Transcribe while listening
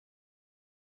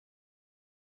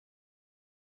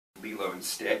Lilo and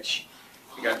Stitch.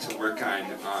 I got to work on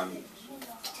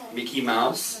Mickey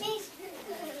Mouse.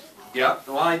 Yep,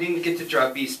 well I didn't get to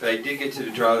draw Beast, but I did get to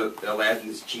draw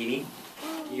Aladdin's genie.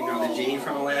 You know the genie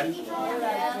from Aladdin?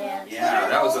 Yeah,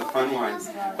 that was a fun one.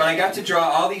 But I got to draw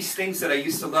all these things that I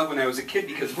used to love when I was a kid,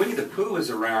 because Winnie the Pooh was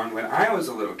around when I was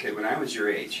a little kid, when I was your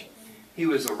age. He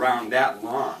was around that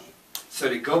long. So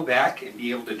to go back and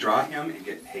be able to draw him and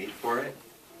get paid for it,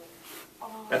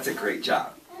 that's a great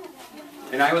job.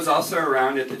 And I was also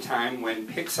around at the time when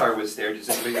Pixar was there. Does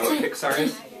anybody know what Pixar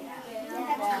is?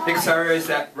 Pixar is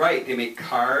that, right, they make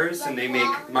Cars, and they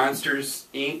make Monsters,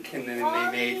 Inc., and then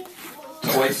they made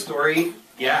Toy Story.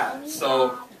 Yeah,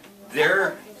 so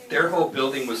their whole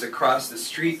building was across the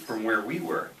street from where we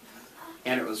were.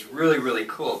 And it was really, really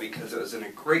cool because it was in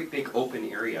a great big open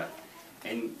area.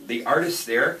 And the artists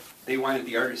there, they wanted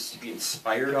the artists to be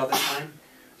inspired all the time.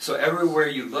 So everywhere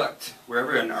you looked,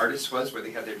 wherever an artist was, where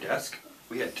they had their desk,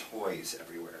 we had toys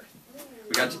everywhere.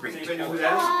 We got to bring. Does anybody know who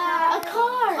that is? A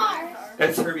car.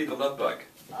 That's Herbie the Love Bug.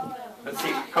 Let's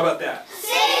see. How about that?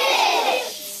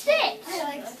 Stitch.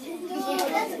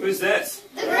 Who's this?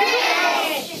 The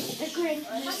Grinch. The Grinch.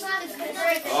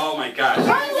 Oh my gosh. Oh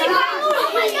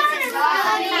my God.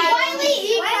 Wiley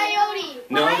E. Coyote.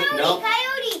 No.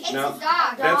 Coyote. It's No. a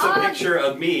dog. That's a picture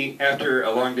of me after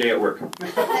a long day at work.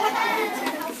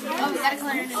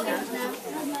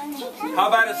 How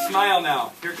about a smile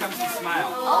now? Here comes the smile.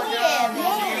 Oh yeah. So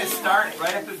you're going to start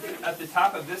right at the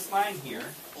top of this line here.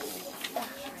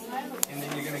 And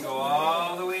then you're going to go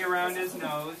all the way around his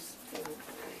nose.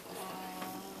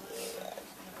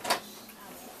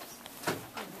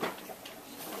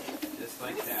 Just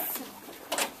like that.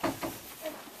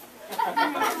 Come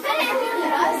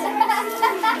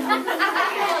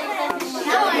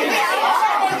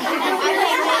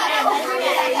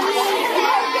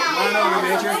on over,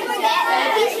 Major.